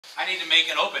I need to make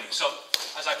an opening. So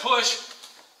as I push,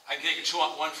 I can take a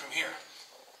 2-on-1 from here.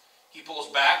 He pulls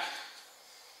back,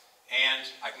 and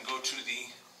I can go to the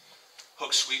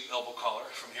hook sweep elbow collar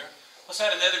from here. Let's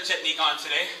add another technique on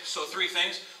today. So 3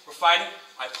 things. We're fighting.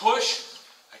 I push.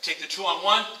 I take the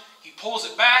 2-on-1. He pulls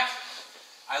it back.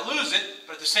 I lose it,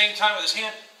 but at the same time with his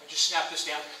hand, I just snap this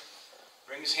down.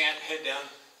 Bring his head down.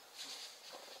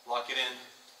 Lock it in.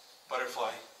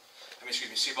 Butterfly.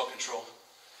 Seatbelt control.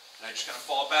 And I just kind of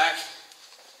fall back.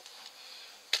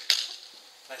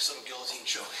 Nice little guillotine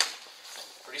choke.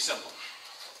 Pretty simple.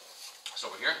 So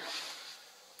over here,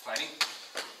 fighting.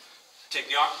 Take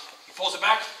the arm. He pulls it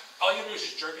back. All you do is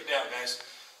just jerk it down, guys.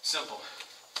 Simple.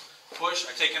 Push.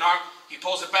 I take an arm. He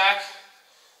pulls it back.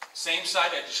 Same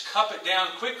side. I just cup it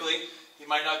down quickly. He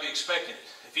might not be expecting it.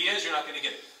 If he is, you're not going to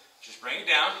get it. Just bring it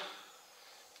down.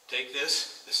 Take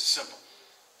this. This is simple.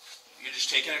 You're just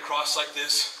taking it across like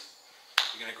this.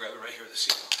 You're going to grab it right here with the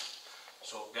seatbelt.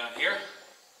 So down here.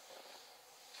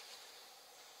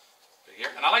 Right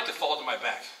here. And I like to fall to my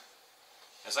back.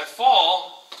 As I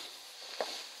fall,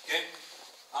 okay,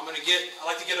 I like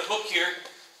to get a hook here,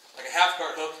 like a half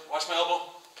guard hook. Watch my elbow.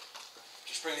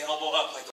 Just bring the elbow up like